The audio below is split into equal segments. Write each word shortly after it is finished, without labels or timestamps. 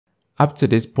Up to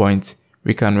this point,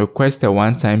 we can request a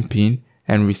one-time PIN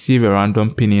and receive a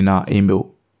random PIN in our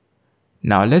email.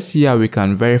 Now let's see how we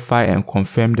can verify and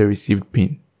confirm the received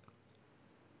PIN.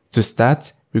 To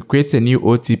start, we create a new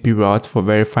OTP route for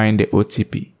verifying the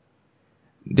OTP.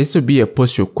 This will be a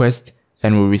post request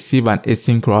and will receive an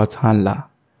async route handler,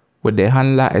 with the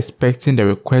handler expecting the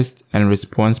request and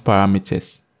response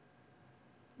parameters.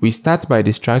 We start by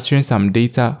destructuring some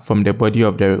data from the body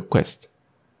of the request.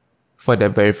 For the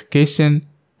verification,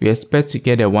 we expect to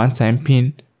get a one-time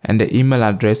PIN and the email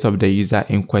address of the user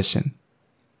in question.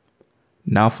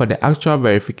 Now for the actual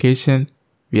verification,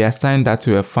 we assign that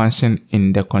to a function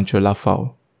in the controller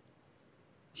file.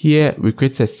 Here, we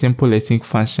create a simple async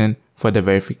function for the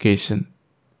verification.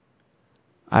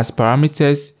 As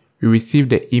parameters, we receive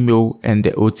the email and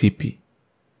the OTP.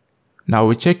 Now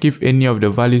we check if any of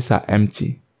the values are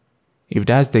empty. If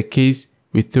that's the case,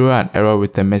 we throw an error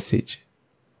with a message.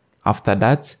 After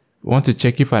that, we want to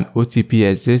check if an OTP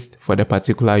exists for the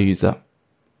particular user.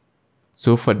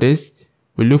 So for this,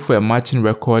 we look for a matching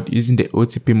record using the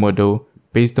OTP model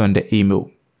based on the email.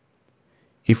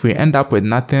 If we end up with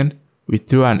nothing, we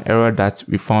throw an error that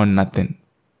we found nothing.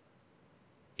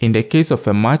 In the case of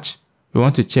a match, we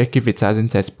want to check if it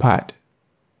hasn't expired.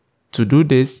 To do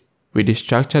this, we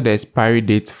destructure the expiry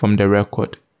date from the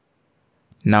record.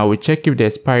 Now we check if the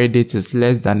expiry date is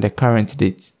less than the current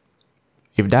date.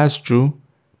 If that's true,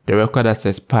 the record has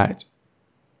expired.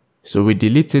 So we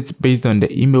delete it based on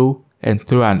the email and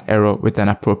throw an error with an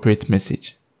appropriate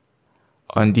message.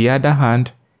 On the other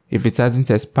hand, if it hasn't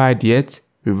expired yet,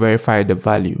 we verify the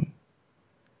value.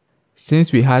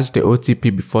 Since we hashed the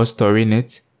OTP before storing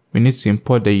it, we need to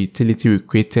import the utility we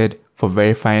created for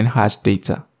verifying hashed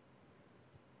data.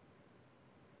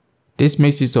 This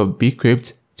makes use of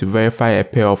bcrypt to verify a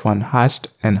pair of unhashed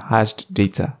and hashed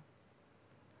data.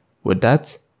 With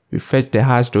that, we fetch the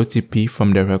hashed OTP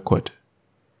from the record.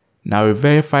 Now we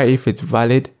verify if it's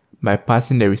valid by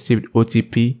passing the received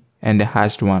OTP and the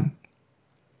hashed one.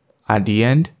 At the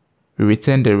end, we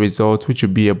return the result, which will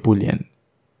be a boolean.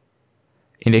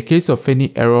 In the case of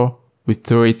any error, we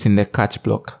throw it in the catch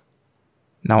block.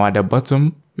 Now at the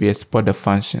bottom, we export the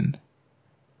function.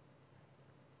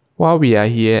 While we are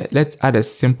here, let's add a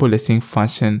simple async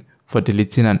function for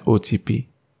deleting an OTP.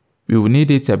 We will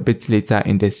need it a bit later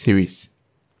in the series.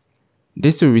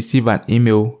 This will receive an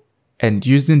email and,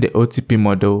 using the OTP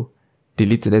model,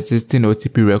 delete the existing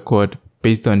OTP record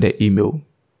based on the email.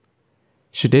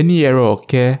 Should any error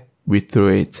occur, we throw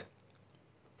it.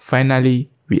 Finally,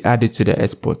 we add it to the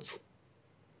export.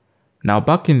 Now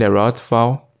back in the route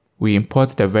file, we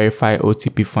import the verify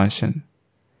OTP function.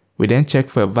 We then check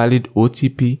for a valid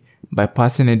OTP by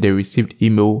passing in the received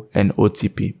email and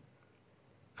OTP.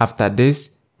 After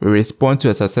this, we respond to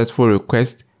a successful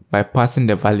request by passing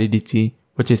the validity,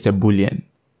 which is a boolean.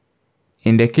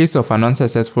 In the case of an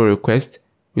unsuccessful request,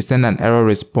 we send an error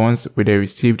response with a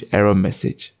received error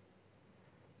message.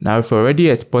 Now we've already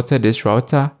exported this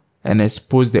router and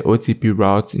exposed the OTP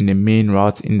route in the main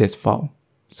route index file.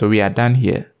 So we are done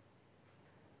here.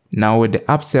 Now with the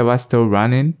app server still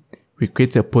running, we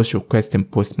create a post request in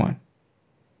Postman.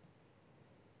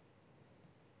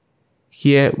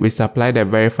 Here we supply the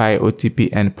verify OTP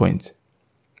endpoint.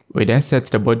 We then set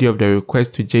the body of the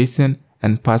request to JSON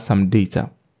and pass some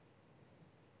data.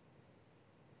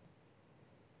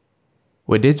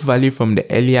 With this value from the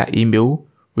earlier email,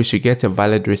 we should get a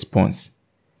valid response.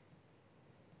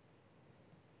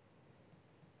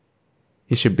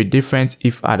 It should be different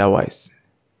if otherwise.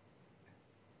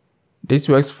 This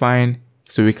works fine,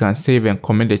 so we can save and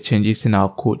commit the changes in our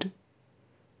code.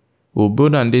 We'll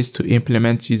build on this to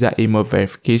implement user email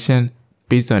verification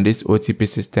based on this OTP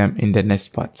system in the next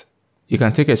part. You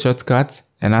can take a shortcut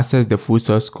and access the full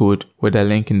source code with a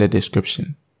link in the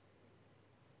description.